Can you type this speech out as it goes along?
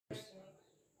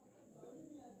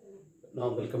Now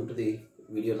welcome to the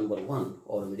video number 1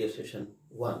 or video session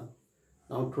 1.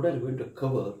 Now today I'm going to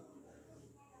cover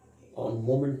on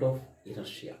moment of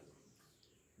inertia.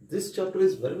 This chapter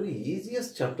is very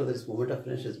easiest chapter. This moment of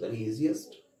inertia is very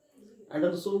easiest, and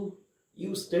also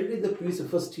you studied the PUC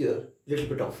first year little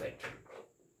bit of it.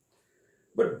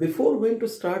 But before going to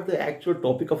start the actual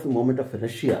topic of the moment of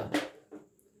inertia,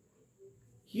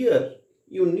 here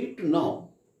you need to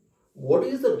know what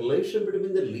is the relation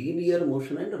between the linear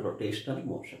motion and the rotational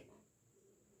motion.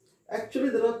 Actually,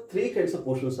 there are three kinds of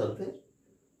motions are there.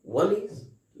 One is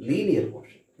linear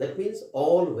motion. That means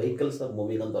all vehicles are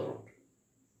moving on the road.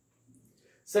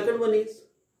 Second one is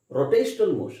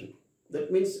rotational motion.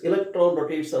 That means electron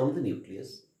rotates around the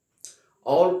nucleus.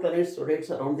 All planets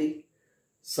rotates around the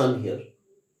sun here.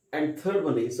 And third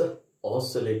one is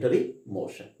oscillatory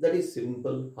motion. That is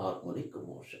simple harmonic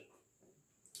motion.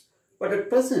 But at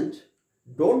present,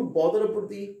 don't bother about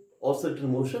the oscillatory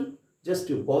motion. Just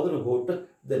you bother about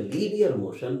the linear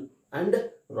motion and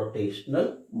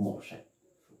rotational motion.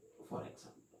 For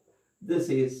example, this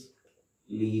is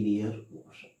linear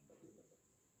motion.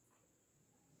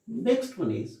 Next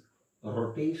one is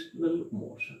rotational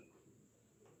motion.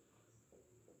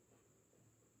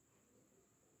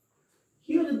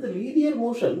 Here in the linear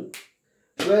motion,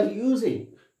 we are using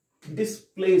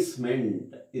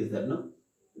displacement. Is there no?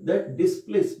 That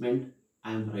displacement,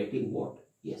 I am writing what?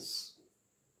 Yes.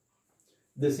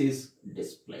 This is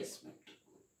displacement.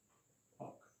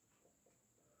 Okay.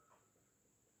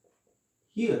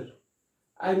 Here,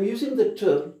 I am using the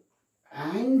term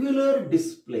angular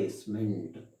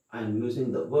displacement. I am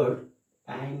using the word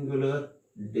angular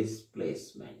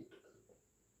displacement.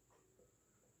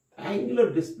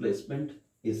 Angular displacement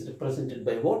is represented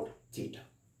by what? Theta.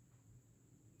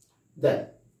 Then,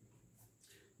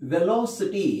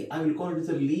 velocity, I will call it as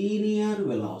a linear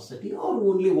velocity or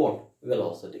only what?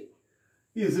 Velocity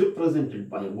is represented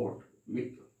by what?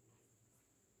 V.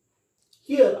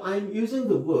 Here I am using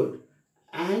the word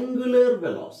angular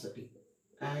velocity.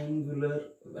 Angular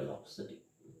velocity.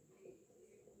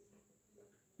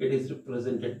 It is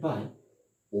represented by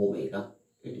omega.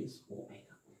 It is omega.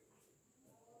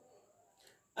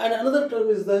 And another term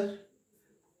is the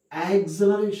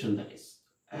acceleration, that is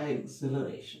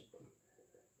acceleration.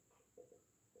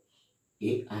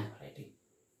 I am writing.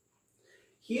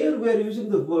 Here we are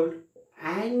using the word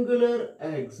angular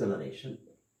acceleration.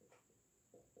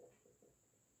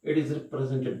 It is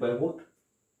represented by what?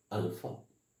 Alpha.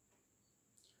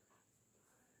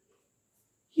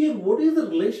 Here, what is the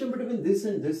relation between this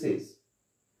and this is?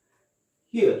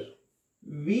 Here,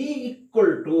 V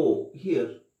equal to,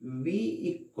 here, V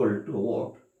equal to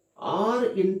what? R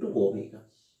into omega.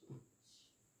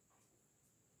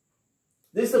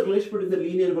 This is the relation between the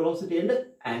linear velocity and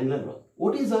angular velocity.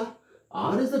 What is R?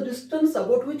 R is the distance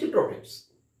about which it rotates.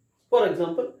 For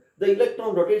example, the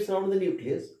electron rotates around the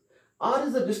nucleus. R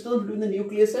is the distance between the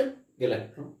nucleus and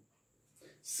electron.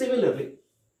 Similarly,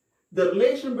 the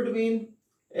relation between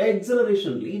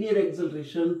acceleration, linear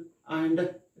acceleration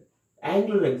and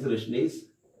angular acceleration is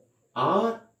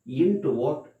R into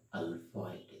what?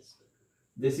 Alpha it is.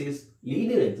 This is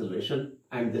linear acceleration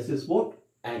and this is what?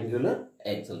 Angular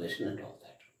acceleration and all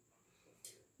that.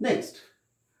 Next,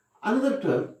 another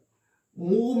term,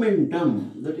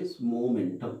 momentum, that is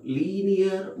momentum,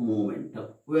 linear momentum.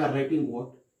 We are writing what?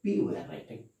 P we are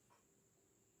writing.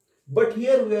 But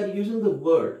here we are using the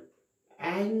word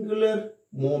angular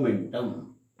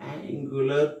momentum.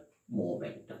 Angular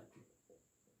momentum.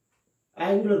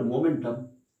 Angular momentum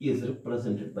is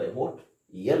represented by what? L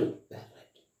we are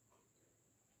writing.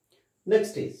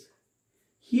 Next is,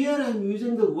 here I am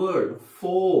using the word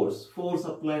force, force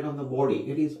applied on the body.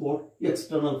 It is what?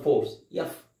 External force,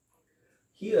 F.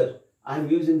 Here I am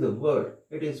using the word,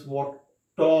 it is what?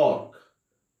 Torque,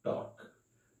 torque.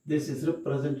 This is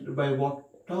represented by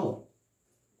what? Tau.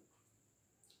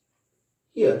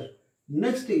 Here,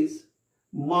 next is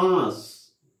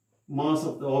mass, mass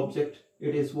of the object.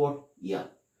 It is what? Yeah.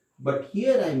 But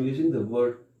here I am using the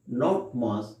word not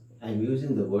mass, I am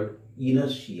using the word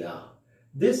inertia.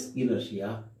 This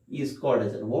inertia is called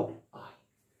as what? I.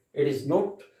 It is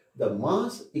not the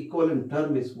mass equivalent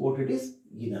term is what it is?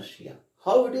 Inertia.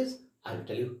 How it is? I will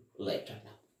tell you later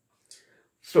now.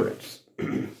 Students,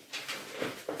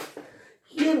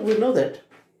 here we know that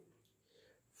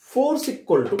force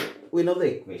equal to, we know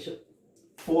the equation.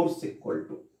 Force equal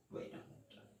to, wait a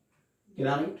minute. Can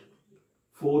I write?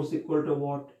 Force equal to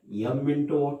what? M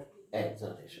into what?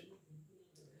 Acceleration.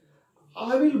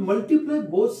 I will multiply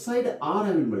both sides. R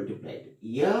I will multiply it.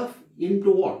 F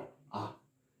into what? R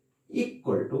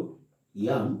equal to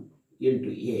M into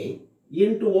A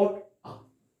into what? R.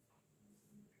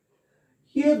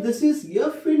 Here this is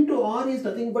F into R is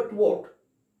nothing but what?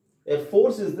 A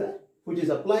force is there which is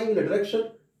applying in a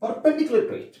direction perpendicular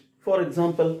to it. For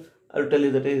example, I will tell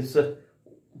you that is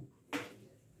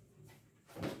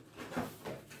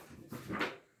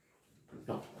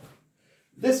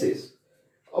this is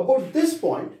about this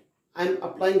point. I am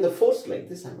applying the force like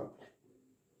this. I am applying.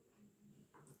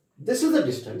 This is the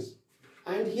distance,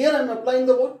 and here I am applying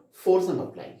the what? Force I am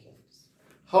applying here.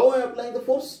 How I am applying the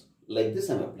force? Like this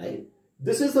I am applying.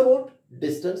 This is the what?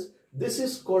 Distance. This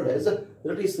is called as a,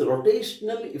 that is the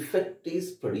rotational effect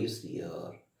is produced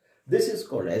here. This is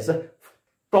called as a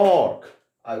torque.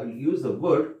 I will use the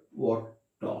word what?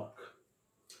 Torque.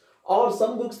 Or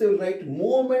some books they will write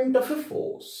moment of a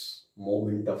force.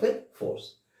 Moment of a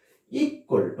force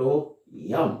equal to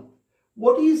M.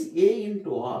 What is A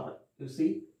into R? You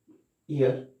see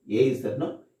here A is there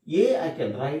now. A I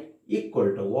can write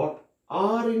equal to what?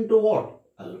 R into what?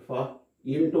 Alpha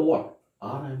into what?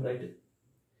 R I am writing.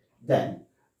 Then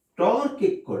torque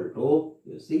equal to,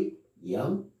 you see,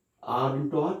 M R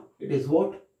into R. It is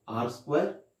what? R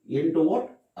square into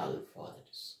what? Alpha, that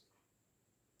is.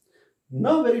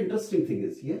 Now very interesting thing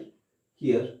is here.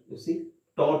 Here you see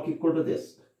torque equal to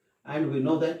this. And we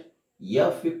know that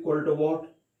F equal to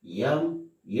what? M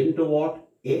into what?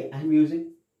 A I am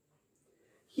using.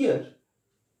 Here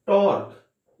torque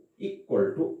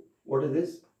equal to what is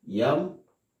this? M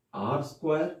R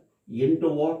square into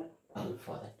what?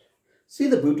 Alpha, that. See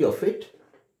the beauty of it.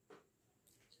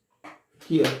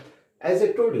 Here, as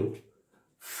I told you,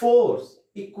 force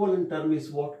equivalent term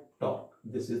is what? Torque.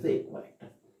 This is the equivalent term.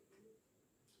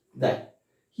 Then,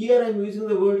 here I am using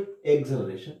the word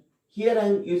acceleration. Here I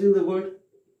am using the word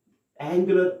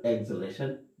angular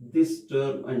acceleration. This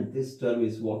term and this term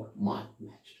is what?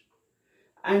 Matched.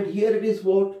 And here it is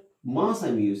what? Mass I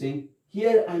am using.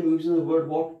 Here I am using the word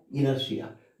what?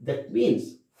 Inertia. That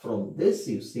means from this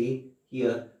you see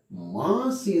here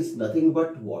mass is nothing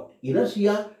but what?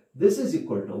 Inertia. This is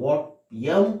equal to what?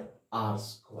 M R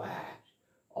square.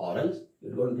 Or else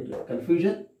you don't get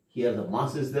confusion. Here the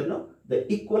mass is there now.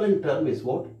 The equivalent term is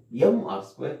what? M R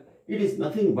square. It is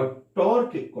nothing but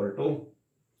torque equal to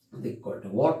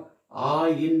what? I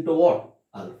into what?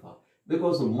 Alpha.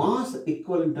 Because mass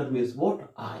equivalent term is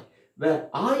what? I. Where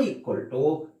I equal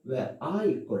to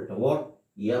what?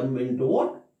 M into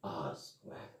what? R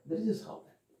square. This is how.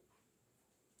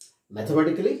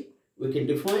 Mathematically, we can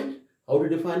define, how to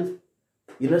define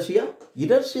inertia?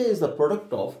 Inertia is the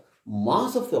product of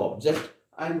mass of the object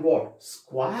and what?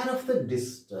 Square of the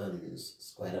distance.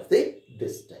 Square of the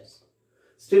distance.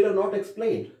 Still are not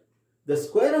explained. The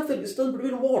square of the distance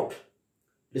between what?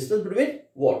 Distance between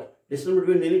what? Distance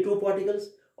between any two particles,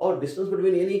 or distance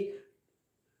between any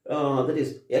that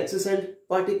is adjacent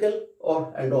particle,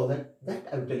 or and all that. That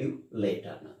I will tell you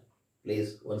later. Now,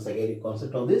 please once again you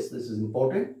concentrate on this. This is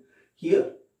important.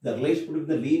 Here the relation between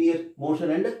the linear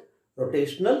motion and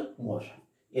rotational motion.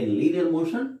 In linear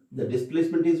motion, the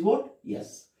displacement is what?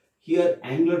 S. Here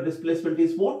angular displacement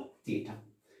is what? Theta.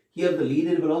 Here the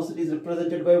linear velocity is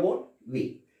represented by what?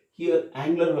 V. Here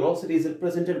angular velocity is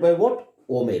represented by what?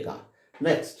 Omega.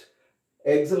 Next,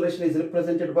 acceleration is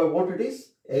represented by what it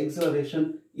is?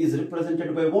 Acceleration is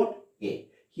represented by what? A.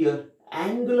 Here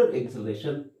angular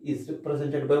acceleration is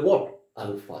represented by what?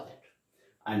 Alpha, that.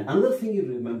 And another thing you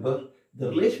remember, the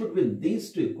relation between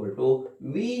these two equal to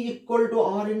V equal to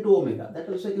R into omega. That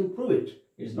also I can prove it.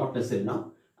 It is not necessary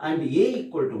now. And A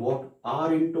equal to what?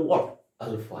 R into what?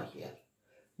 Alpha here.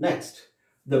 Next,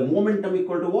 the momentum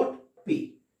equal to what?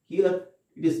 P. Here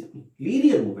it is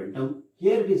linear momentum.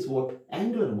 Here it is what?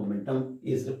 Angular momentum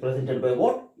is represented by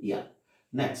what? L.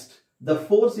 Next, the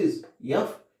force is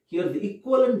F. Here the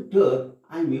equivalent term,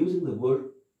 I am using the word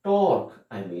torque.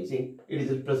 I am using, it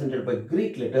is represented by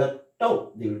Greek letter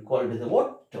tau. They will call it as a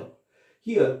what? Tau.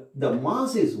 Here the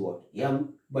mass is what?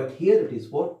 M. But here it is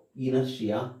what?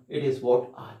 Inertia. It is what?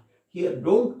 I. Here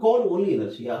don't call only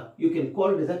inertia. You can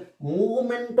call it as a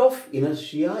moment of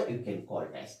inertia. You can call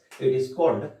it as. It is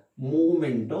called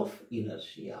moment of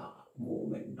inertia.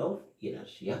 Moment of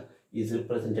inertia is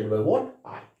represented by what?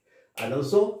 I. And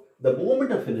also the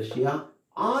moment of inertia,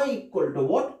 I equal to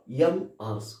what?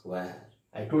 mr square.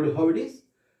 I told you how it is.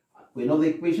 We know the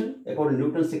equation according to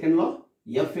Newton's second law.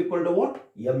 F equal to what?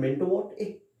 M into what?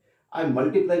 A. I am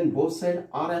multiplying both sides.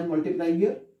 R I am multiplying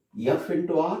here. F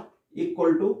into R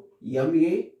equal to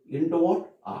MA into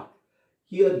what? R.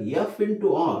 Here F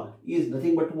into R is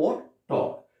nothing but what?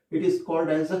 Torque. It is called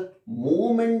as a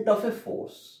moment of a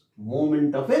force.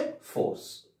 Moment of a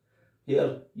force.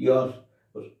 Here your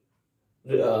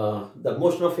the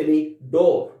motion of any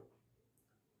door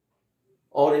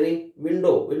or any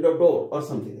window door or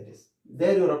something that is.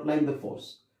 There you are applying the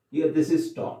force. Here this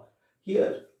is torque.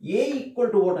 Here A equal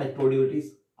to what I told you, it is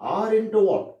R into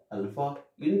what? Alpha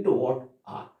into what?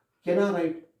 R. Can I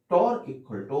write torque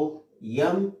equal to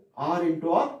M R into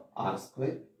R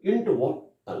square into what?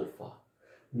 Alpha.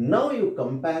 Now you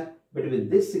compare between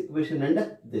this equation and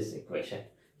this equation.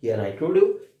 Here I told you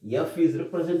F is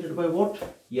represented by what?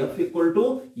 F equal to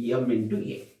M into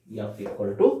A. F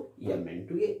equal to M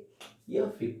into A.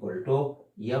 F equal to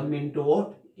M into what?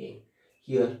 A.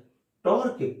 Here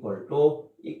torque equal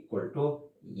to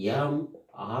M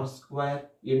R square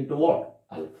into what?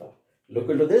 Alpha. Look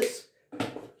into this.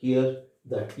 Here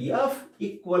the F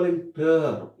equivalent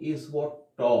term is what?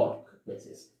 Torque. This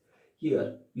is. Here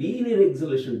linear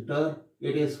acceleration term,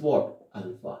 it is what?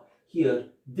 Alpha. Here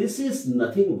this is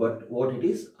nothing but what it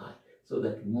is? I. So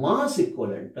that mass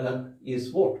equivalent term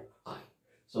is what? I.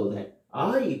 So that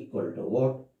I equal to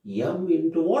what? M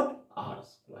into what? R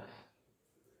square.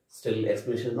 Still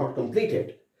explanation not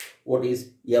completed. What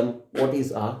is M? What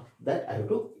is R? That I have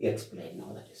to explain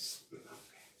now. That is.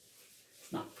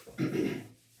 Now,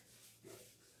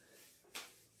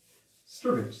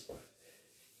 students,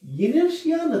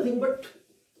 inertia nothing but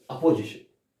opposition.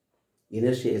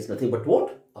 Inertia is nothing but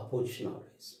what? Opposition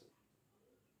always.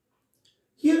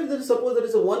 Here, suppose there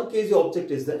is a 1 kg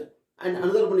object is there and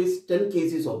another one is 10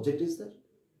 kg object is there.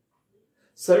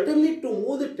 Certainly to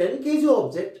move the 10 kg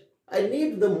object, I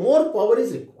need the more power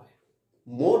is required.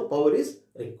 More power is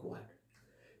required.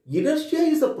 Inertia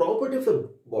is a property of the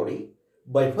body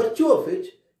by virtue of which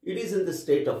it is in the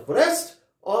state of rest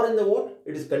or in the what?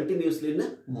 It is continuously in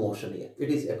a motion here. It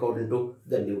is according to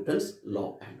the Newton's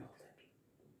law and all that.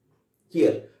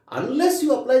 Here, unless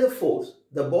you apply the force,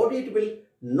 the body it will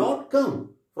not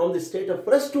come from the state of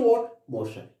rest to what?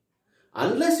 Motion.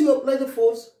 Unless you apply the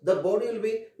force, the body it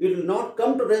will not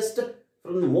come to rest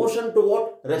from the motion to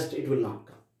what? Rest it will not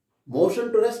come.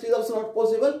 Motion to rest is also not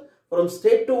possible. From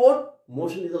state to what?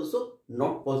 Motion is also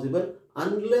not possible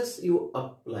unless you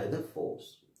apply the force.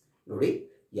 ನೋಡಿ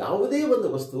ಯಾವುದೇ ಒಂದು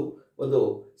ವಸ್ತು ಒಂದು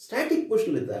static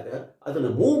position ಇದ್ದಾಗ ಅದನ್ನು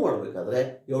move ಮಾಡಬೇಕಾದ್ರೆ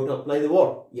you have to apply the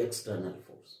what? External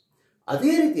force.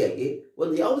 ಅದೇ ರೀತಿಯಾಗಿ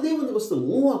ಯಾವುದೇ ಒಂದು ವಸ್ತು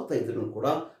ಮೂವ್ ಆಗ್ತಾ ಇದ್ರೂ ಕೂಡ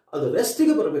ಅದು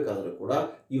ರೆಸ್ಟಿಗೆ ಬರಬೇಕಾದ್ರೂ ಕೂಡ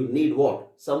you need what?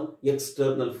 Some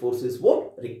external force is what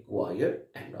required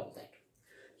and all that.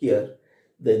 Here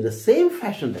in the same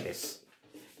fashion that is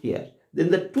here, then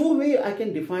the two way I can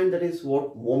define that is what?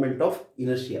 Moment of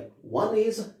inertia. One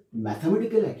is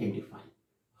mathematical I can define.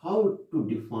 How to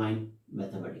define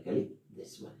mathematically?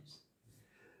 This one is.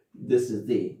 This is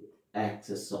the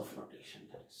axis of rotation.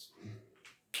 That is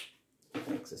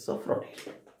axis of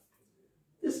rotation.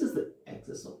 This is the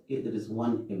axis of it. There is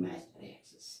one imaginary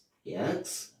axis. X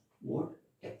what?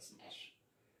 X dash.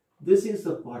 This is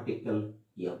the particle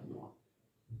M1.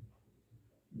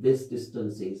 This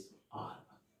distance is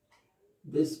R1.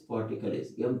 This particle is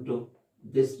M2.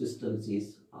 This distance is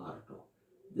R2.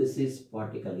 This is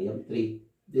particle M3.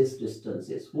 This distance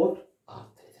is what?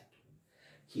 R3.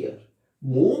 Here,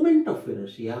 moment of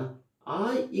inertia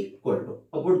I equal to,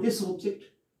 about this object,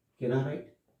 can I write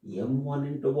M1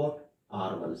 into what?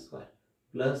 R1 square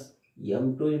plus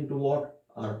M2 into what?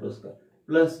 R2 square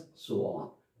plus so on.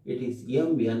 It is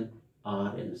Mn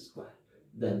Rn square.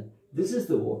 Then this is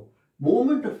the what?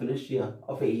 Moment of inertia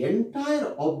of an entire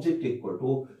object equal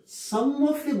to sum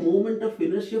of the moment of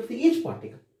inertia of each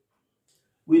particle.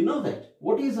 We know that.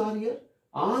 What is R here?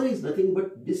 R is nothing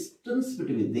but distance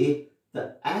between the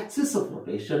axis of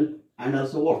rotation and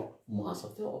also what? Mass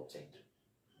of the object.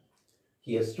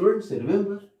 Here students,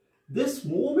 remember this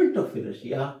moment of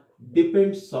inertia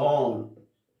depends on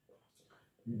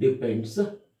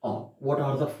what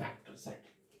are the factors that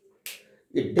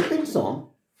it depends on.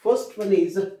 First one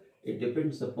is it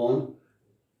depends upon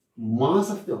mass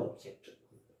of the object.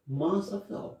 Mass of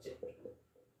the object.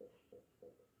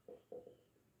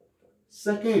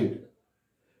 Second,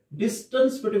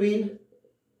 distance between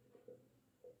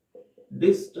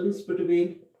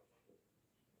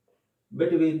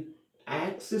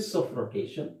axis of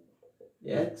rotation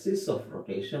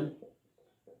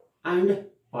and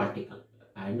particle.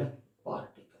 And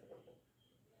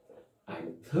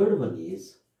third one is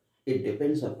it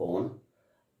depends upon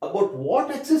about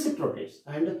what axis it rotates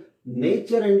and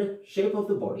nature and shape of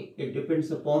the body. It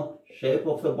depends upon shape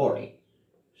of the body.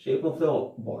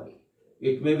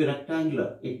 It may be rectangular,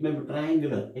 it may be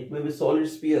triangular, it may be solid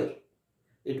sphere,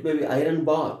 it may be iron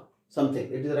bar, something.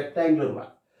 It is a rectangular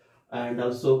bar. And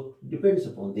also depends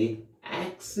upon the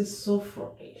axis of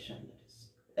rotation.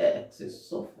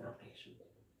 Axis of rotation.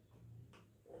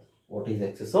 What is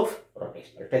axis of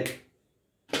rotation? I'll tell you.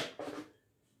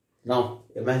 Now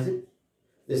imagine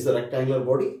this is the rectangular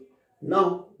body.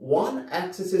 Now one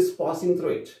axis is passing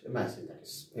through it. Imagine that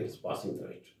it is passing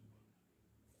through it.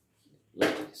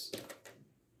 Like this.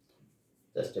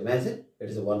 Just imagine it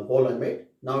is a one hole I made.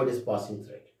 Now it is passing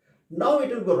through it. Now it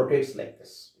will rotates like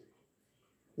this.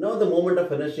 Now the moment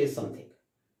of inertia is something.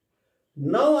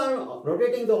 Now I am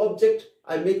rotating the object.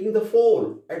 I am making the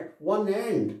fold at one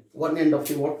end of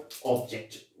the what?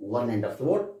 Object. One end of the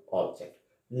what? Object.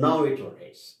 Now it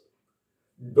rotates.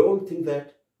 Don't think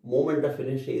that moment of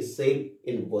inertia is same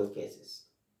in both cases.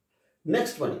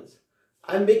 Next one is,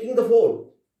 I am making the fold.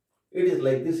 It is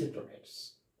like this, it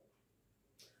rotates.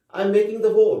 I am making the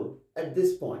fold at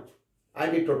this point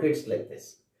and it rotates like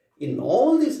this. In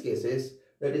all these cases,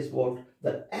 that is what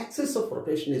the axis of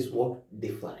rotation is what?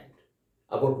 Different.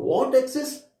 About what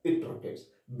axis? It rotates.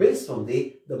 Based on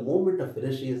the moment of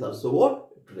inertia is also what?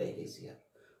 It varies here.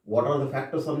 What are the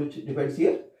factors on which it depends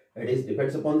here? It is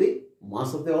depends upon the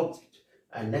mass of the object.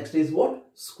 And next is what?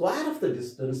 Square of the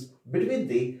distance between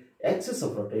the axis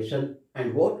of rotation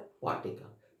and what? Particle.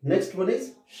 Next one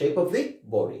is shape of the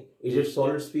body. Is it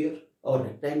solid sphere or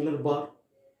rectangular bar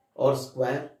or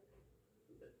square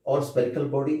or spherical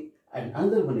body? And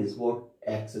another one is what?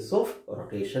 Axis of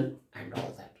rotation and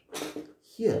all that.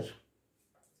 Here,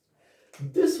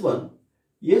 this one,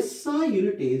 SI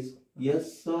unit is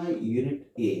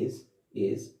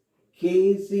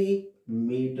kg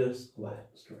meter square,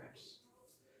 students.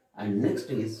 And next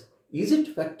is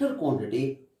it vector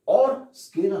quantity or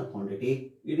scalar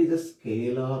quantity? It is a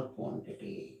scalar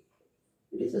quantity.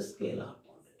 It is a scalar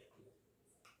quantity.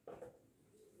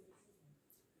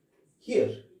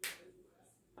 Here,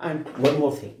 and one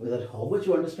more thing, whether how much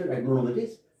you understand, I don't know that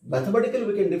is. Mathematically,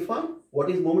 we can define what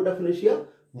is moment of inertia.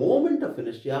 Moment of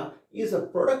inertia is a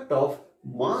product of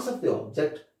mass of the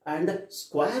object and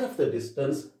square of the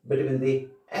distance between the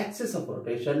axis of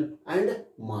rotation and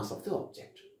mass of the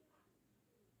object.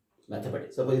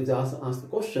 Mathematics. Suppose if they ask the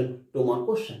question, 2-mark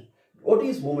question. What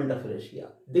is moment of inertia?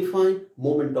 Define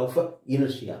moment of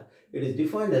inertia. It is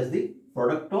defined as the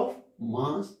product of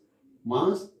mass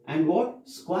and what?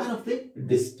 Square of the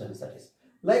distance, that is.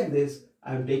 Like this,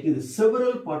 I am taking the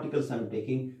several particles I am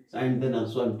taking, and then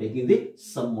also I am taking the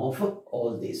sum of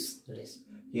all these. That is,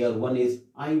 here one is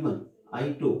I1,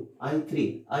 I2,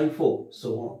 I3, I4,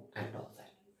 so on and all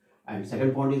that. And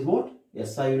second point is what?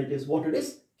 SI unit is what? It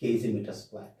is kg meter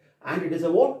square. And it is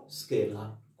a what?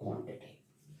 Scalar quantity.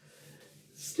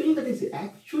 Still, that is the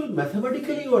actual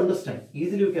mathematically you understand.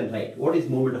 Easily you can write what is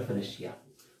moment of inertia.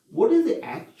 What is the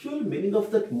actual meaning of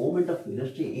that moment of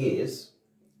inertia is,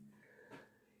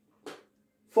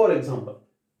 for example,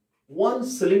 one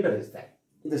cylinder is there.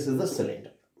 This is the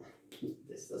cylinder.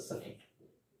 This is the cylinder.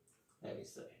 Heavy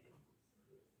cylinder.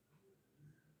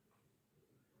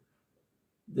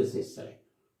 This is cylinder.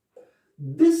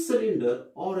 This cylinder,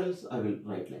 or else I will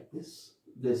write like this.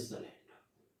 This cylinder.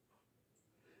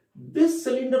 This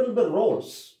cylinder will be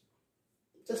rolls.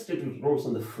 Just it will rolls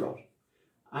on the floor.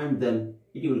 And then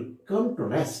it will come to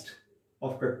rest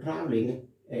after traveling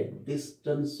a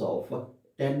distance of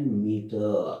 10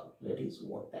 meter. That is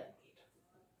what 10 meter.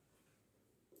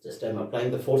 Just I am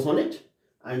applying the force on it,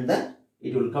 and then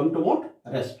it will come to what?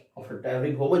 Rest after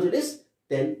traveling how much it is?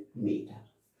 10 meter.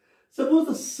 Suppose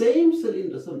the same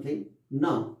cylinder something.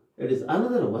 Now it is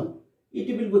another one.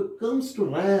 It will comes to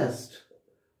rest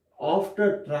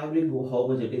after traveling how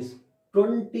much it is?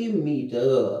 20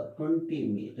 meter. 20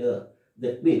 meter.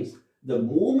 That means the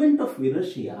moment of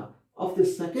inertia of the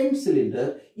second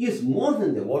cylinder is more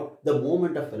than the what? The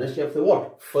moment of inertia of the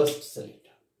what? First cylinder.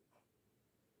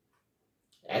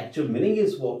 Actual meaning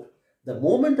is what? The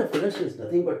moment of inertia is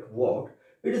nothing but what?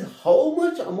 It is how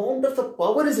much amount of the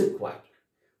power is required.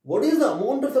 What is the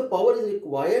amount of the power is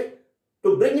required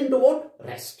to bring into what?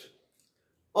 Rest.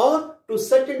 Or to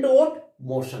set into what?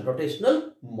 Motion,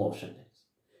 rotational motion.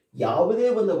 ಯಾವುದೇ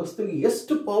ಒಂದು ವಸ್ತುವಿಗೆ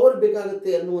ಎಷ್ಟು power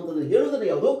ಬೇಕಾಗುತ್ತೆ ಅನ್ನುವಂಥದ್ದು ಹೇಳುವುದನ್ನು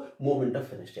ಯಾವುದು? Moment of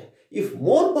inertia. If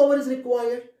more power is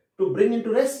required to bring into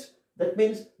rest, that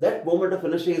means that moment of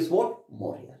inertia is what?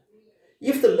 More here.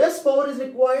 If the less power is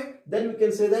required, then we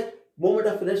can say that moment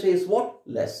of inertia is what?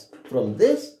 Less. From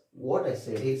this, what I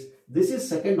say is, this is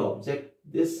second object,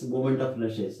 this moment of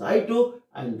inertia is I2,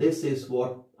 and this is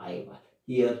what? I1.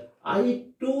 Here,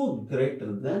 I2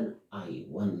 greater than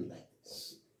I1 like this.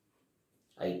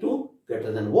 I2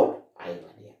 greater than what?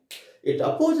 I1 here. It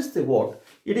opposes the what?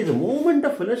 It is a moment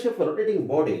of inertia for rotating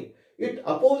body. It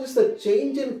opposes the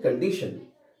change in condition.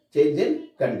 Change in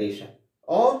condition.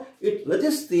 Or it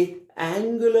resists the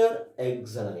angular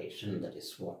acceleration. That is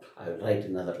what I will write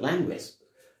in another language.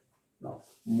 Now,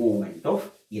 moment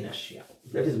of inertia.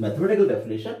 That is mathematical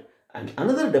definition. And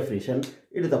another definition,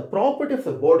 it is the property of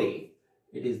the body.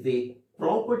 It is the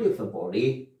property of the body.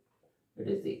 It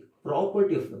is the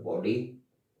property of the body.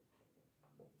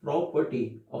 Property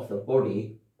of the body.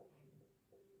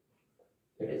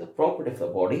 It is a property of the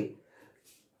body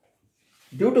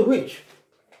due to which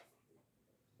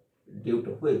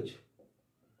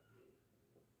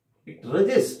it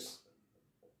resists.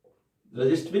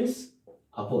 Resist means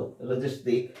oppose. Resist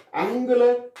the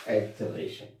angular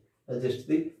acceleration. Resist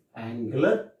the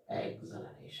angular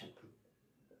acceleration.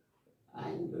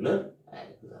 Angular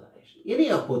acceleration.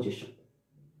 Any opposition.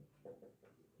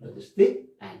 Resist the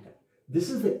angle. This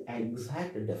is the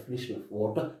exact definition of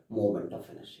what? Moment of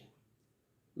inertia.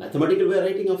 Mathematically, we are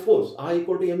writing a force. I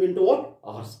equal to m into what?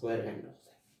 R square and all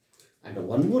that. And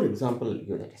one more example I'll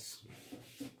give, that is.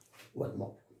 One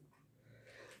more.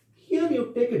 Here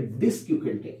you take a disc, you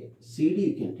can take it. CD,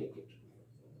 you can take it.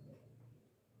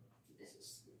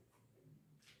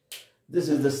 This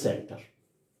is the center.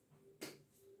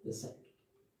 The center.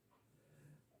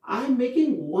 I am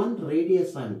making one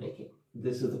radius, I am taking.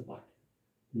 This is the part.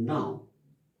 Now,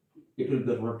 it will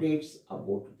be rotates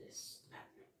about this.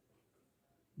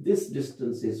 This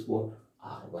distance is what?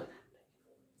 R1.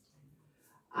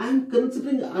 I am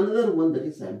considering another one, that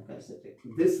is I am considering.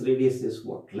 This radius is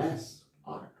what? Less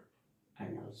R2.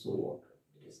 And also what?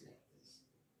 It is like this.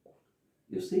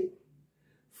 You see?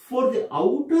 For the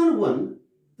outer one,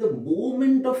 the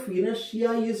moment of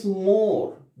inertia is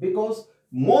more because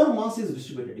more mass is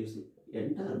distributed. You see?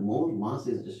 Entire more mass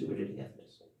is distributed here.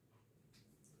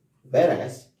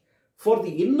 Whereas, for the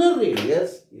inner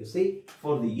radius, you see,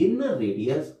 for the inner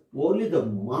radius, only the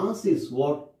mass is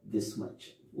what? This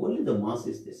much. Only the mass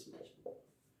is this much.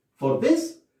 For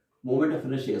this, moment of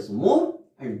inertia is more,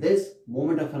 and this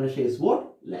moment of inertia is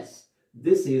what? Less.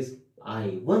 This is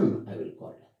I1, I will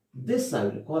call it. This I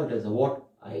will call it as a what?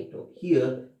 I2.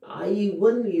 Here,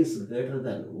 I1 is greater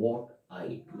than what? I2. I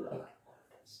will call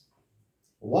it as.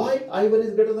 Why I1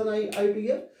 is greater than I2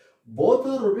 here? Both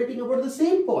are rotating about the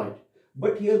same point.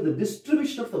 But here the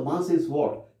distribution of the mass is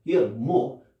what? Here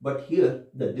more. But here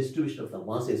the distribution of the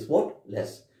mass is what?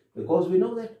 Less. Because we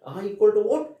know that I equal to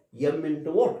what? M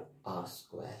into what? R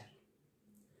square.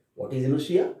 What is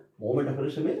inertia? Moment of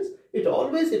inertia means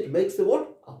it makes the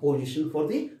what? Opposition for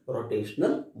the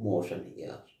rotational motion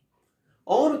here.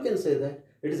 Or you can say that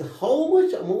it is how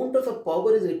much amount of a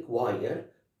power is required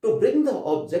to bring the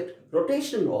object,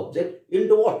 rotational object,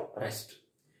 into what? Rest.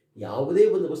 ಯಾವುದೇ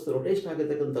ಒಂದು ವಸ್ತು rotation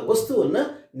ಆಗಿರ್ತಕ್ಕಂಥ ವಸ್ತುವನ್ನ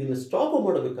ನೀನು stop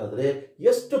ಮಾಡಬೇಕಾದ್ರೆ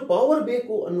ಎಷ್ಟು power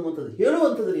ಬೇಕು ಅನ್ನುವಂಥದ್ದು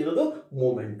ಹೇಳುವಂಥದ್ದು ಏನದು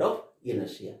moment of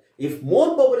inertia. If more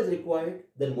power is required,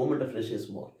 then moment of inertia is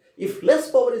more. If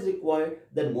less power is required,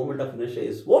 then moment of inertia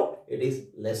is what? It is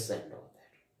less and all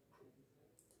that.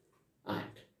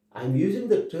 And I am using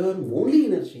the term only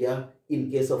inertia in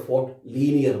case of what?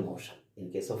 Linear motion.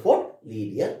 In case of what?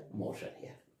 Linear motion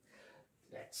here.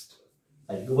 Next.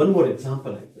 I'll give one more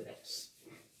example like this.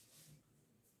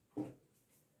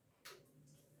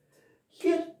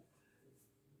 Here,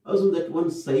 assume that one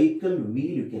cycle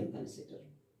wheel you can consider.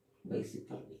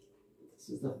 Bicycle wheel. This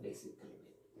is the bicycle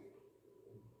wheel.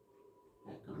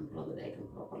 I can't draw the diagram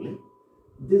properly.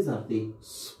 These are the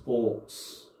spokes.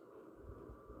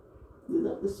 These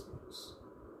are the spokes.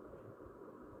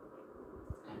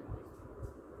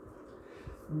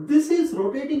 This is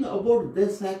rotating about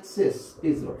this axis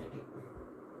is rotating.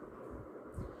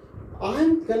 I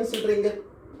am considering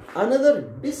another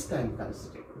disc. I am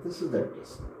considering. This is the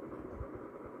disc.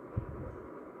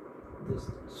 This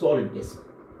solid disc.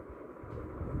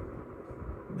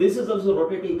 This is also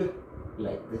rotating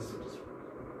like this.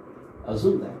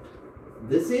 Assume that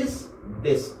this is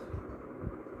disc.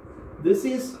 This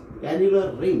is annular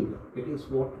ring. It is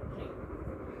what?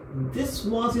 Ring. This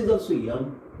mass is also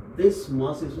M. This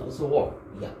mass is also what?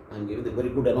 Yeah. I am giving the very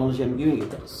good analogy. I am giving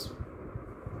it this.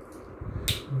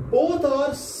 Both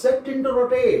are set into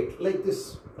rotate like this.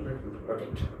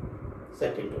 Rotate.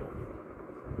 Set into rotate.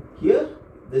 Here,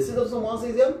 this is also mass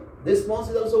is M. This mass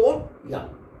is also what? Yeah.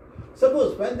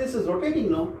 Suppose when this is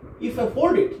rotating now, if I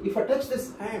hold it, if I touch this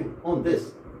hand on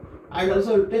this, and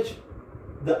also touch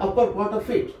the upper part of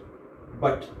it,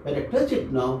 but when I touch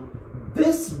it now,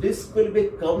 this disc will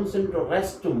comes into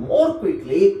rest more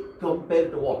quickly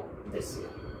compared to what? This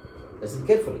here. Listen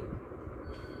carefully.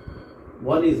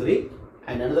 One is ring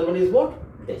and another one is what?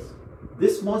 Disc.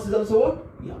 This mass is also what?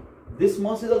 Yeah. This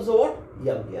mass is also what?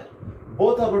 Yeah, here.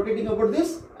 Both are rotating about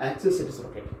this axis, it is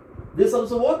rotating. This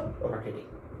also what? Rotating.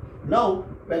 Now,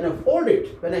 when I fold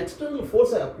it, when external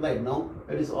force I apply now,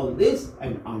 it is on this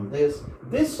and on this.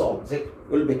 This object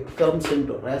will comes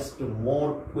into rest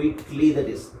more quickly. That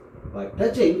is, by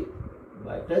touching,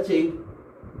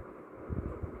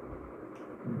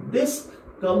 disc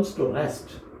comes to rest.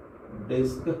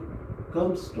 Disc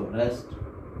comes to rest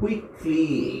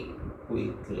quickly.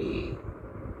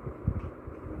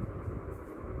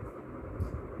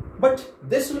 But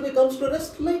this will comes to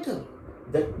rest later.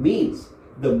 That means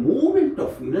the moment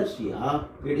of inertia,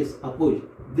 it is opposite.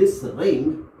 This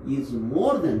ring is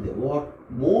more than the what?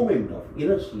 Moment of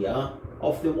inertia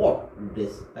of the what?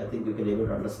 Disc. I think you can able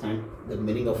to understand the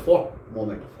meaning of what?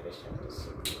 Moment of inertia is.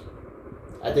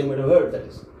 I think we have heard that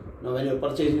is. Now when you are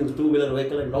purchasing a two-wheeler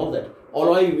vehicle and all that,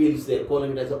 alloy wheels, they are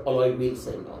calling it as alloy wheels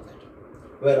and all that.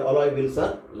 Where alloy wheels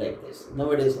are like this.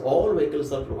 Nowadays all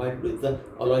vehicles are provided with the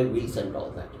alloy wheels and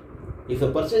all that. If you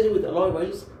are purchasing with alloy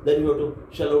wheels, then you have to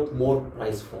shell out more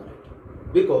price for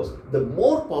it. Because the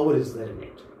more power is there in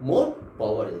it. More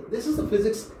power is it. This is the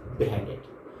physics behind it.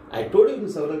 I told you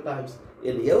several times,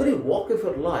 in every walk of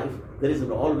your life, there is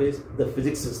always the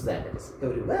physics is there.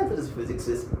 Everywhere there is physics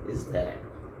is there.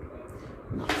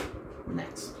 Now,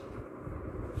 next.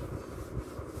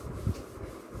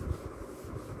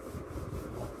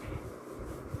 Okay.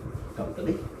 Come to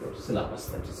the syllabus,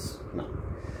 that is now.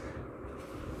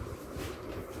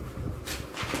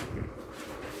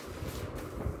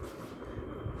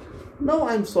 Now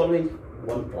I am solving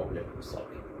one problem.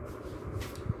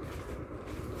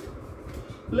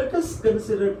 Let us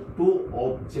consider two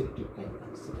objects. You can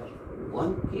consider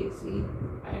one kc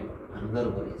and another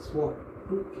one is what?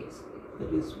 2 kc.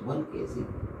 That is 1 kc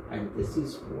and this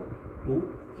is what?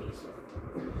 2 kc.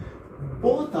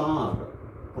 Both are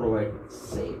provide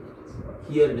same.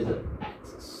 Here it is an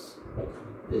axis.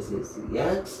 This is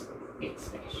x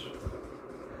dash.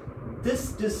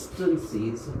 This distance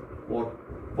is what?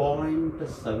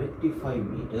 0.75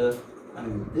 meter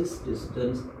and this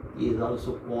distance is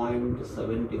also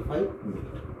 0.75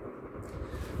 meter.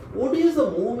 What is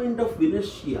the moment of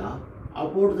inertia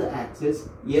about the axis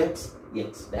x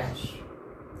dash?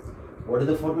 What is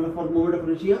the formula for moment of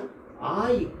inertia?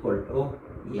 I equal to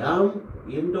m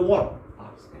into what?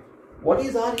 R square. What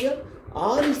is R here?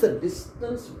 R is the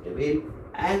distance between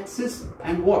axis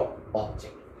and what?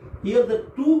 Object. Here the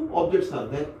two objects are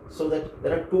there, so that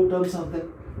there are two terms are there.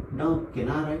 Now can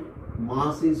I write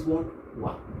mass is what?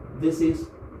 1. This is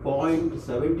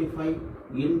 0.75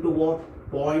 into what?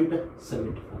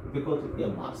 0.75 because it is a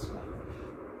mass value.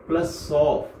 Plus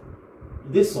of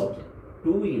this object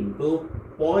 2 into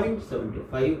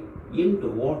 0.75 into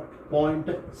what?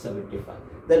 0.75.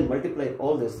 Then multiply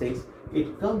all these things.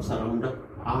 It comes around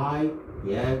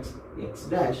x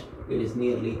dash. It is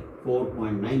nearly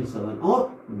 4.97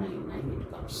 or 99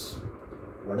 it comes.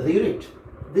 What is the unit?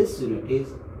 This unit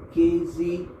is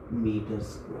kg meter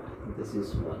square. This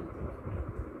is 1.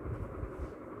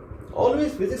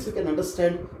 Always physics you can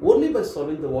understand only by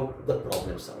solving the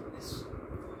problems always.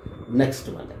 Next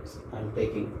one is I am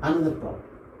taking another problem.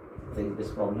 I think this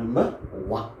problem number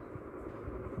 1.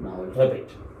 Now I will repeat.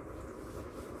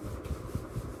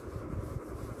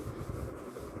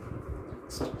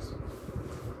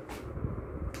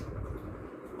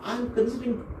 I am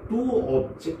considering 4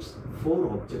 objects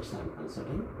I am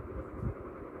considering.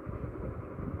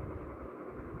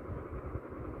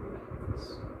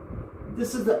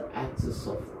 This is the axis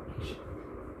of rotation.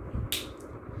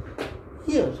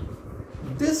 Here,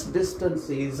 this distance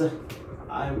is,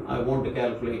 I want to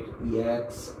calculate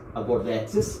x about the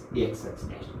axis, x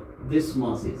dash. This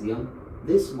mass is m,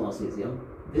 this mass is m,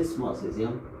 this mass is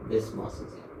m, this mass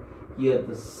is m. Here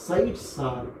the sides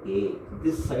are a,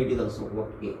 this side is also what?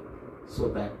 A. So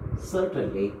that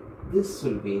certainly this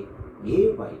will be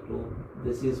a by 2,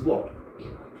 this is what? A by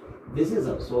 2. This is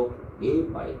also a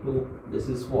by 2, this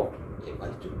is what? A by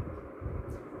 2.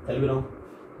 Tell me now.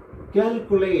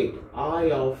 Calculate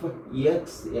I of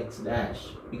x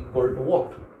dash equal to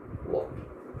what? What?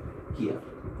 Here.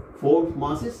 4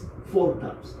 masses, 4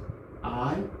 terms.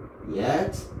 I,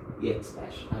 x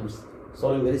dash. I am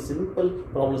solving very simple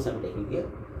problems I am taking here.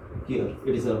 Here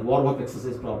it is a warm-up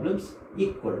exercise problems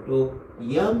equal to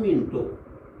m into,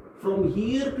 from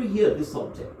here to here this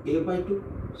object a by 2,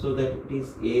 so that it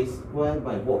is a square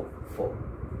by what? 4.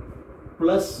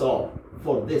 Plus of,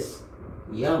 for this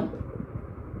m,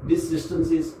 this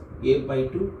distance is a by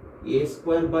 2, a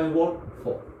square by what?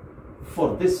 4.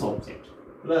 For this object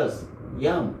plus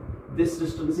m, this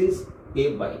distance is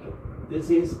a by 2, this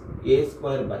is a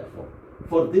square by 4.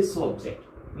 For this object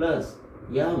plus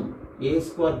m, a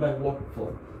square by what?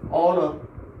 4. All are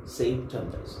same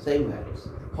terms, same values.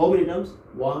 How many terms?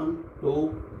 1,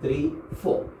 2, 3,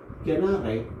 4. Can I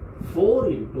write 4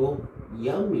 into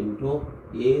m into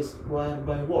a square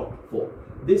by what? 4.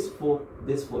 This 4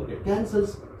 get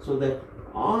cancels, so that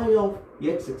I of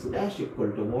x dash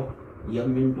equal to what?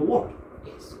 M into what?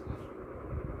 A square.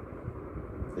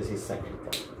 This is second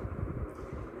problem.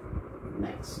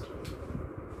 Next.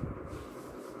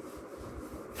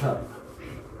 third.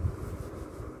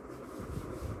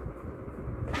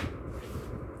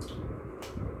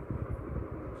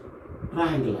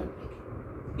 Triangle I'm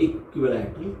taking.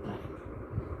 Equilateral triangle.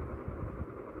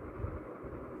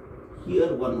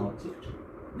 Here one object,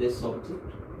 this object,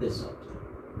 this object.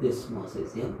 This mass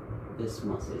is M, this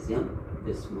mass is M,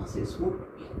 this mass is what?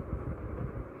 M.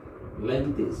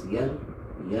 Length is L,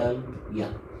 L,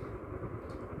 L.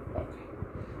 Okay.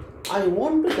 I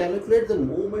want to calculate the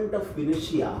moment of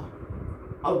inertia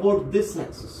about this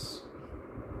axis.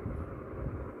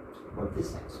 About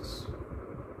this axis.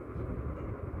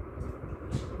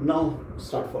 Now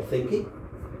start for thinking.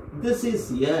 This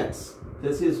is X.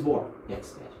 This is what?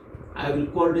 X dash. I will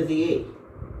call it as a A.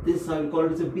 This I will call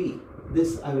it as a B.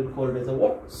 This I will call it as a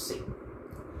what? C.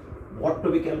 What to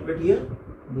be calculated here?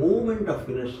 Moment of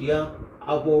inertia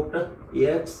about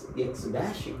X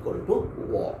dash equal to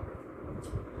what?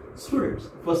 Students,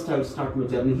 first I will start my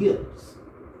journey here.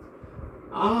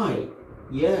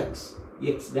 X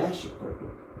dash equal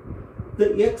to.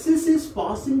 The axis is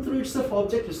passing through itself,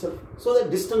 object itself, so that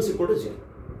distance equal to 0.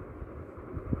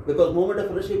 Because moment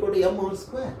of inertia equal to m all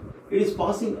square. It is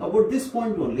passing about this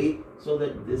point only, so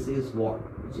that this is what?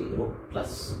 0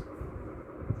 plus.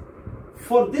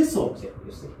 For this object,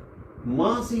 you see,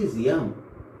 mass is m.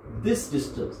 This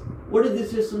distance. What is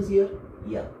this distance here?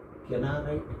 L. Can I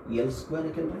write L square? I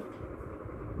can write.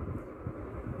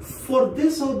 For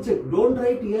this object, don't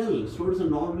write L. Students are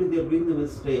normally they are doing the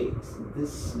mistakes.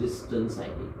 This distance I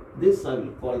need. This I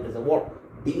will call it as a what?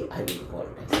 D I will call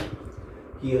it as.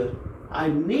 Here I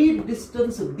need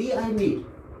distance D I need.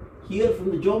 Here from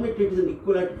the geometry it is an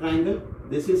equilateral triangle.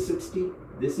 This is 60,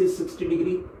 this is 60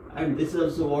 degree, and this is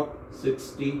also what?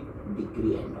 60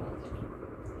 degree and all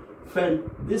that. Friend,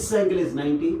 this angle is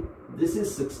 90, this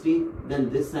is 60, then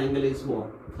this angle is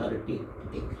what? 30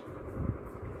 degree.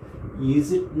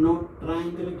 Is it not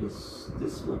triangle? It is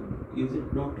this one. Is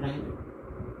it not triangle?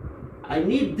 I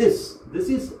need this. This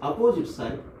is opposite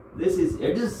side. This is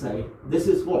adjacent side. This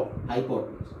is what?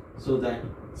 Hypotenuse. So that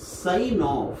sine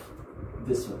of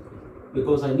this one.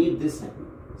 Because I need this angle.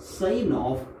 Sine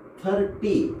of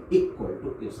 30 equal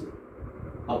to, you see,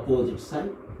 opposite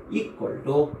side equal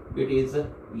to, it is AD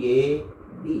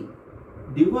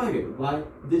divided by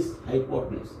this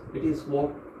hypotenuse. It is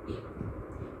what? A.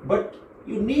 But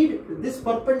you need this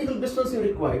perpendicular distance you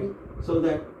required, so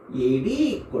that AD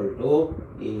equal to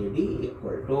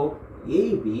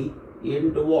AB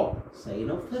into what? Sine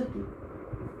of 30.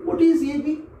 What is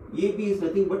AB? AB is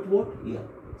nothing but what? L.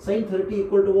 Sine 30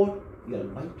 equal to what? L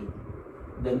by 2.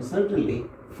 Then certainly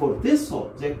for this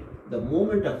object the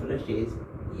moment of inertia is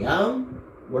m.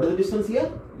 What is the distance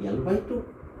here? L by 2.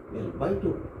 L by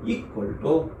 2 equal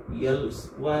to L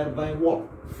square by what?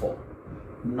 4.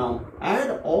 Now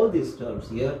add all these terms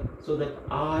here, so that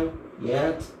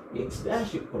X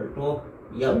dash equal to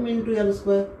m into L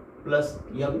square plus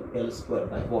m L square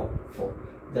by what? 4.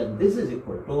 Then this is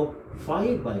equal to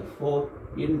 5 by 4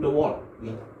 into what? M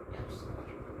L square.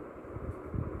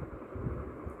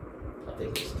 I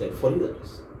think it's clear for you, that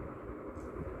is.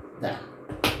 Then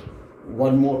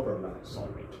one more problem I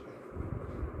solved it.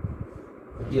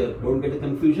 Here don't get a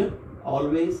confusion.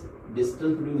 Always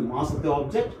distance between the mass of the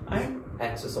object and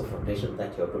axis of rotation,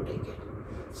 that you have to take it.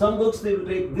 Some books they will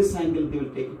take this angle, they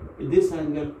will take it. This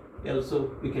angle also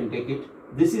we can take it.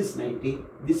 This is 90,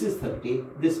 this is 30,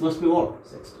 this must be what?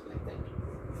 60, like that.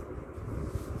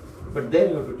 But then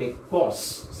you have to take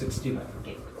cos 65.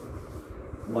 Take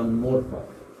one more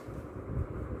problem.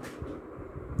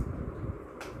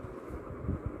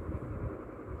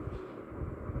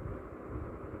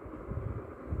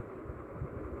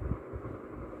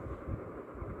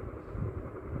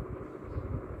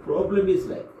 Problem is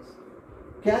like this.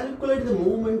 Calculate the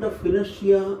moment of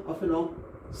inertia of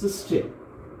system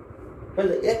when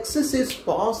the axis is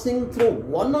passing through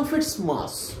one of its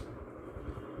mass.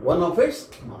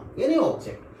 Any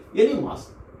object, any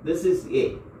mass. This is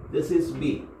A, this is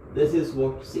B, this is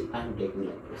what? C. I am taking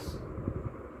like this.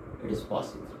 It is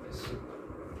passing through this.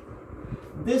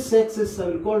 This axis I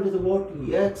will call it as what?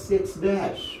 X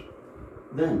dash.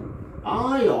 Then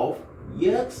I of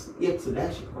X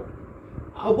dash equal to.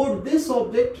 About this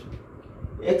object,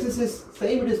 axis is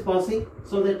same, it is passing,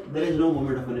 so that there is no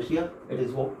moment of inertia. It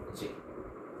is what? J.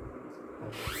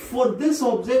 For this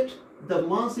object, the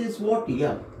mass is what?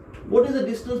 M. What is the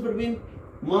distance between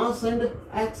mass and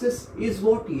axis? Is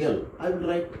what? L. I will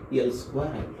write L square.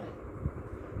 I will write.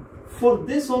 For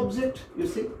this object, you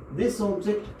see, this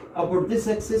object about this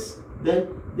axis, then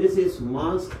this is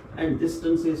mass and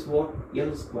distance is what?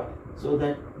 L square. So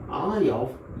that I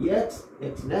of X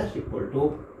dash equal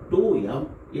to 2m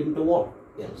into what?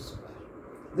 L square.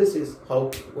 This is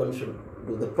how one should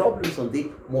do the problems on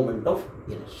the moment of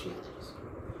inertia.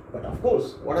 But of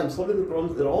course, what I am solving the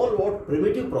problems, they're all what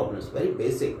primitive problems, very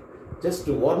basic, just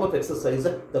to warm up exercise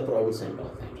the problems and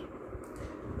all that.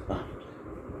 Right.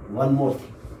 One more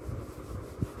thing.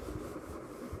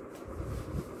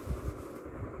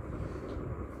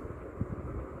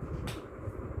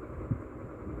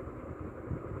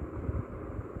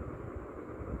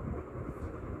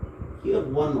 Here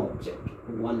one object,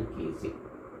 1 kg,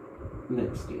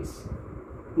 next is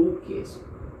 2 kg,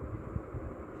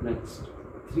 next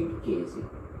 3 kg,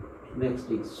 next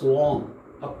is so on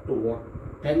up to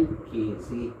what 10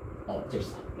 kg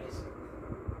objects are placed.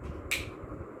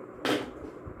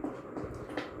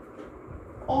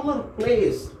 All are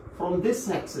placed from this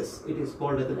axis, it is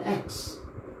called as an x.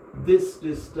 This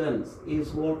distance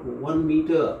is what 1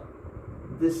 meter,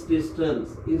 this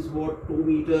distance is what 2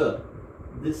 meter,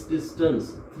 this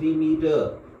distance 3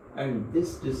 meter, and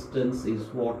this distance is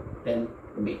what 10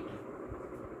 meter.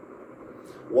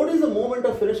 What is the moment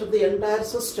of inertia of the entire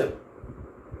system?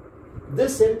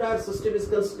 This entire system is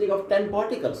consisting of 10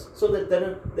 particles, so that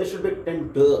there should be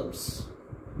 10 terms.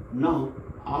 Now,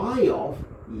 I of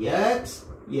x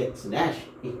dash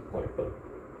equal to,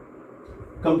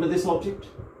 come to this object.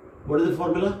 What is the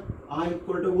formula? I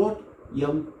equal to what?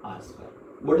 M r square.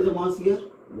 What is the mass here?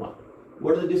 1.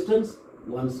 What is the distance?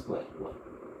 1 square, 1.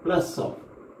 Plus of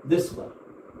this one,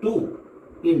 2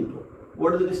 into,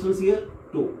 what is the distance here?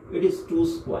 2. It is 2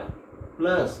 square.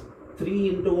 Plus 3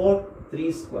 into what?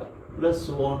 3 square. Plus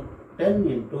so on, 10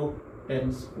 into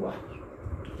 10 square.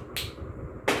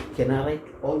 Can I write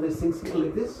all these things here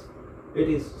like this? It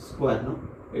is square, no?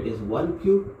 It is 1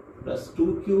 cube plus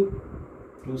 2 cube,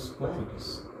 2 square it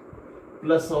is.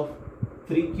 Plus of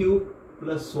 3 cube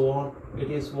plus so on,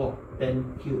 it is what?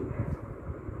 10 cube.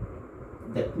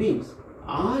 That means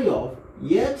I of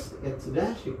x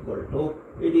dash equal to,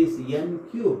 it is n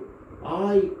cube.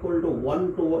 I equal to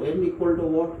 1 to n equal to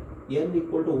what? N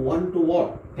equal to 1 to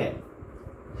what? 10.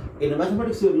 In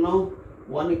mathematics, you will know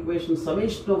one equation,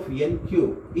 summation of n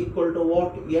cube equal to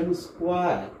what? N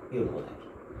square. You know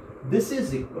that. This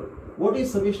is equal. What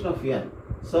is summation of n?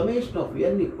 Summation of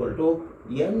n equal to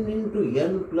n into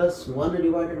n plus 1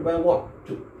 divided by what?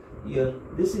 2. Here,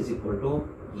 this is equal to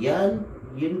n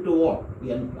into what?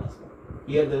 N plus 1.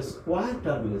 Here the square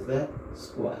term is the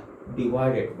square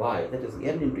divided by, that is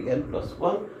n into n plus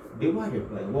 1 divided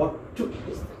by what? 2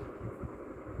 is that.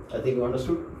 I think you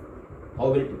understood. How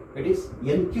will it is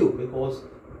n cube, because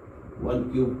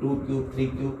 1 cube, 2 cube, 3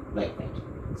 cube, like that.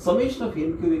 Summation of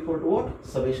n cube equal to what?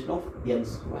 Summation of n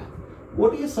square.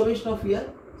 What is summation of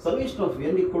n? Summation of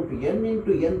n equal to n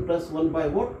into n plus 1 by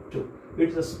what? 2.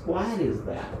 It's a square is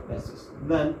there.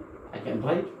 Then I can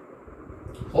write,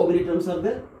 how many terms are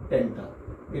there? 10 terms.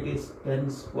 It is 10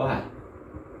 square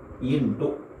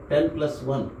into 10 plus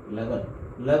 1, 11.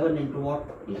 11 into what?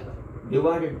 11.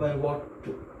 Divided by what?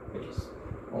 2. It is,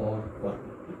 or 1.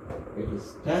 It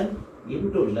is 10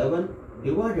 into 11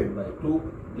 divided by 2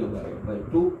 divided by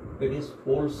 2. It is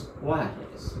whole square.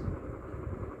 It is.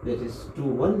 That is 2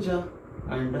 1 ja,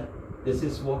 and this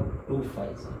is what? 2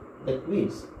 5 ja. That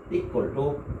means equal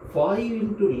to 5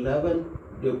 into 11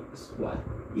 square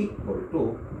equal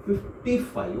to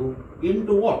 55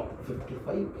 into what?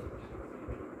 55.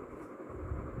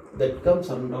 That comes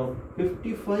around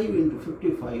 55 into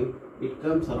 55. It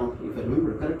comes around, if I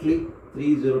remember correctly,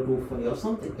 3025 or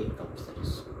something. It comes. That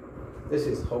is. This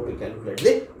is how we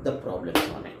calculate the problems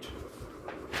on it.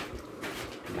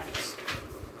 Next.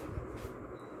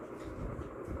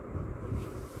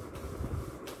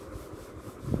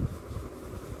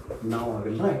 Now I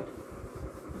will write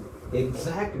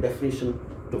exact definition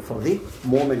for the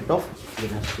moment of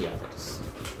inertia. That is.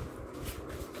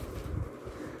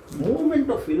 Moment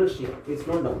of inertia is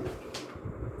not down.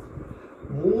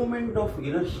 Moment of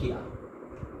inertia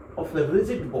of a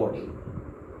rigid body.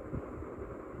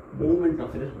 Moment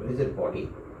of a rigid body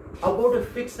about a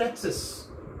fixed axis.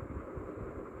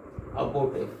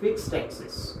 About a fixed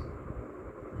axis.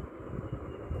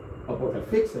 About a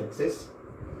fixed axis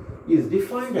is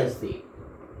defined as the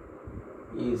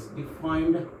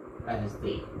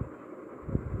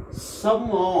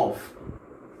sum of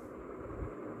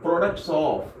products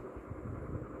of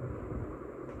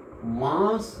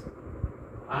mass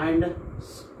and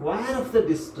square of the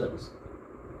distance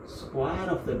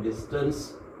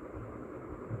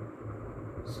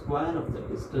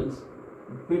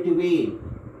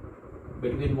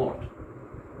between what?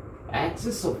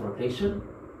 Axis of rotation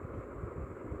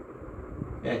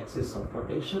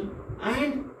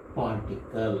and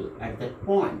particle at that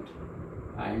point,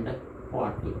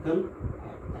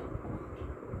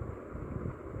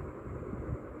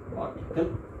 particle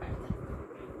at that point.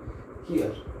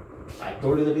 Here, I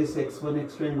told you that is x1,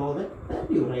 x2 and all that. Then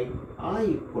you write I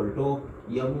equal to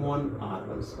m1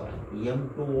 r1 square,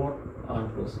 m2 what?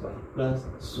 r2 square plus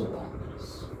so on.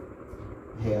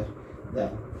 Here,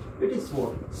 then it is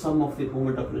what? Sum of the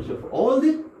moment of inertia of all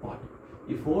the particles.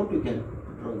 If you want, you can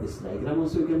draw this diagram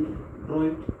also, you can draw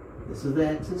it. This is the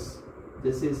axis.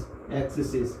 This is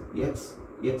axis is x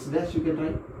dash, you can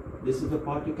write. This is the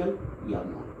particle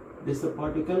m1. This is the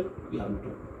particle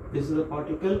m2. This is the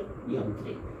particle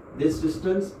m3. This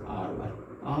distance r1,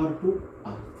 r2,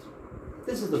 r3.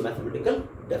 This is the mathematical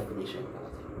definition.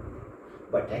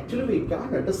 But actually we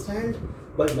can't understand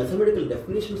by mathematical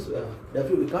definitions,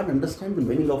 we can't understand the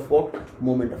meaning of what?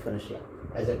 Moment of inertia.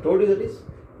 As I told you, that is,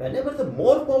 whenever the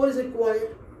more power is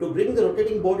required to bring the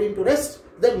rotating body into rest,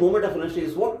 then moment of inertia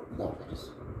is what? More, that is.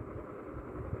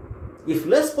 If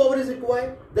less power is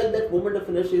required, then that moment of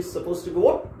inertia is supposed to be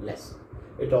what? Less.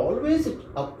 It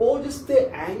opposes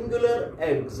the angular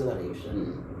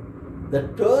acceleration. The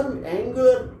term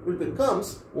angular will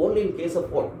becomes only in case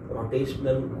of what?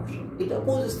 Rotational motion. It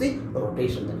opposes the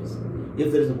rotation, that is.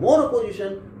 If there is more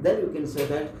opposition, then you can say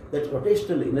that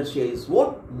rotational inertia is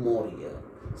what? More here.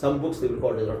 Some books they will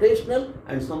call it as rotational,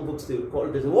 and some books they will call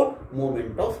it as what?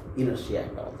 Moment of inertia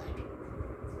and all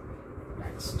that.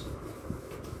 Next.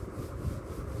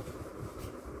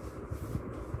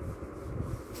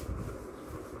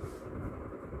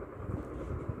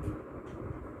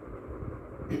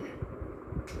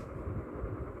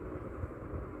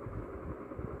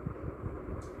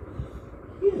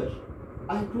 Here,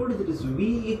 I told you that is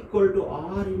V equal to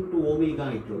R into omega.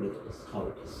 I told you that is how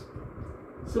it is.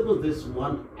 Suppose this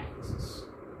one axis.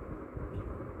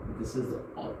 This is the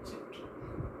object.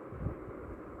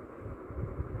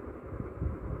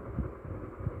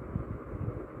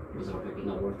 It is rotating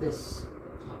about this.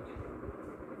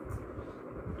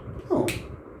 Okay.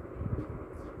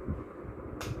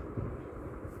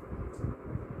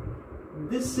 Now,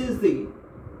 this is it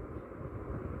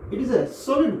is a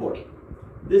solid body.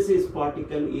 This is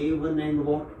particle A1 and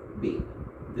what? B.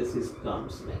 This is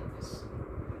comes like this.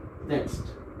 Next,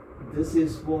 this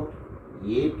is what?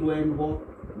 A2 and what?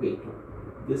 B2.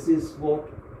 This is what?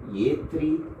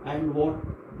 A3 and what?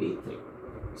 B3.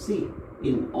 See,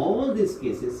 in all these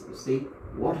cases, you see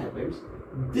what happens?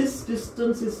 This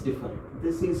distance is different.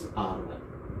 This is R1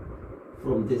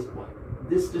 from this point.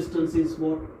 This distance is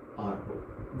what? R2.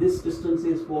 This distance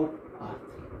is what? R3.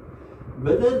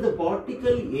 Whether the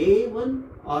particle A1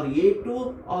 or A2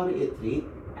 or A3,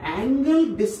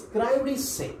 angle described is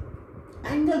same.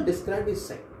 Angle described is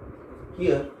same.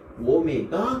 Here,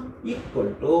 omega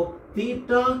equal to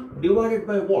theta divided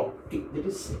by what? T. That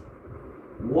is same.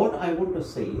 What I want to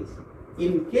say is,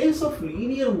 in case of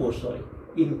linear motion,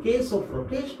 in case of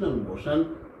rotational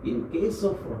motion,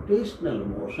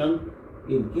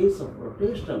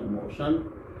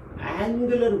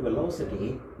 angular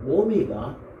velocity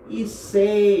omega is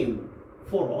same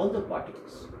for all the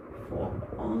particles.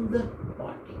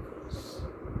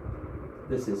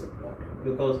 This is important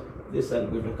because this I am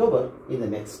going to cover in the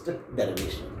next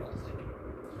derivation.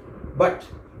 But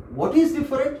what is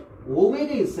different?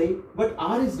 Omega is same, but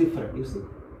R is different. You see,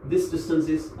 this distance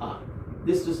is R,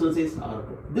 this distance is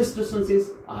R2, this distance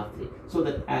is R3. So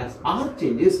that as R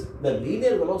changes, the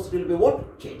linear velocity will be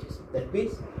what? Changes. That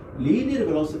means linear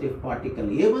velocity of particle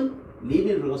A1,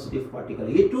 linear velocity of particle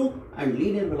A2 and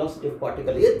linear velocity of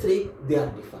particle A3, they are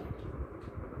different.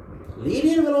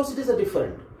 Linear velocities are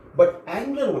different, but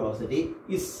angular velocity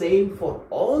is same for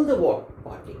all the what?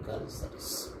 Particles, that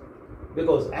is.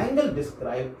 Because angle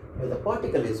described by the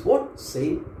particle is what?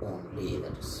 Same only,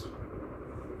 that is.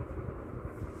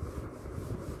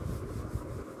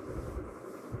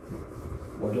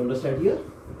 What do you understand here?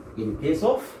 In case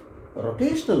of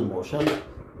rotational motion,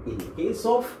 in case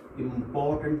of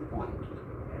important point,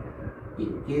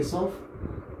 in case of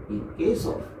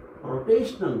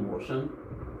rotational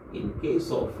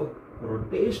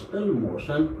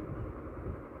motion,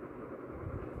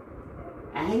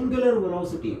 angular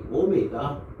velocity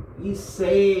omega is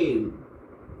same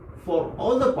for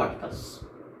all the particles.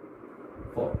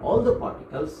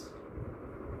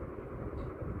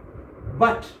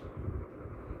 But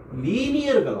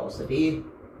linear velocity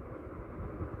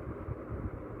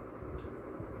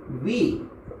V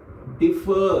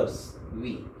differs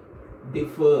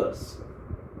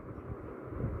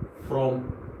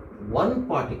from one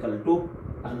particle to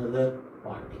another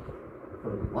particle.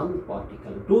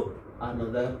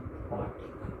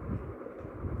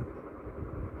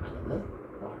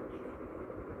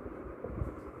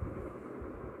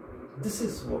 This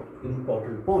is what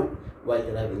important point while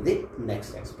deriving the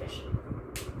next expression.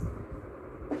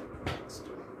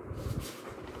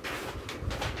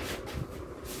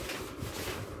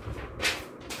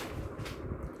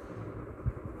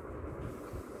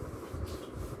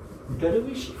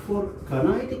 derivation for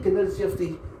kinetic energy of the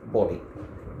body,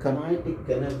 kinetic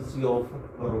energy of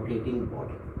a rotating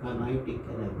body, kinetic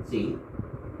energy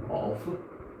of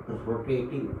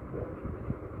rotating body.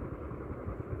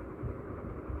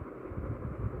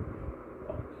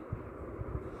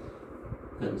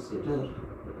 Consider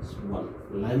this one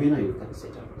lamina, you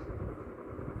consider.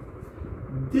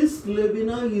 This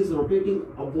lamina is rotating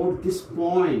about this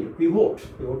point, pivot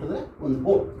to the one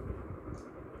hole.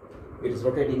 It is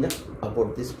rotating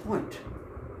about this point.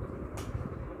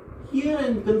 Here I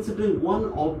am considering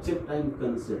one object. I am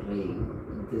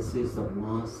considering this is the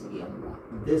mass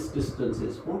m1. This distance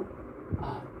is what?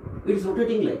 R. It is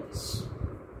rotating like this.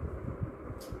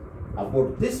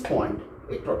 About this point,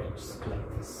 it rotates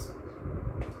like this.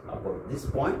 About this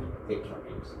point, it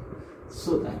rotates.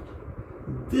 So that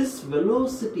this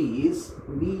velocity is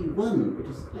v1. It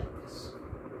is like this.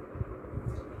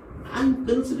 I am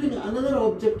considering another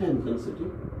object. I am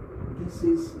considering this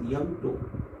is m2.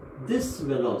 This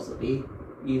velocity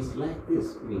is like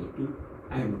this v2,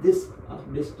 and this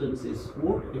distance is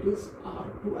what? It is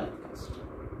r2 at first.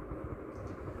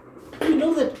 We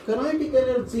know that kinetic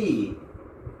energy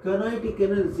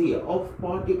of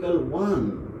particle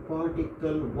 1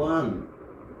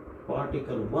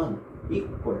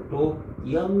 equal to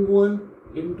m1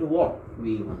 into what?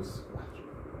 v1 square.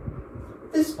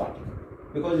 This particle,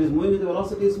 because it is moving with the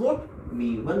velocity is what?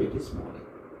 v1, it is moving.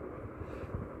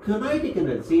 Kinetic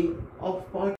energy of particle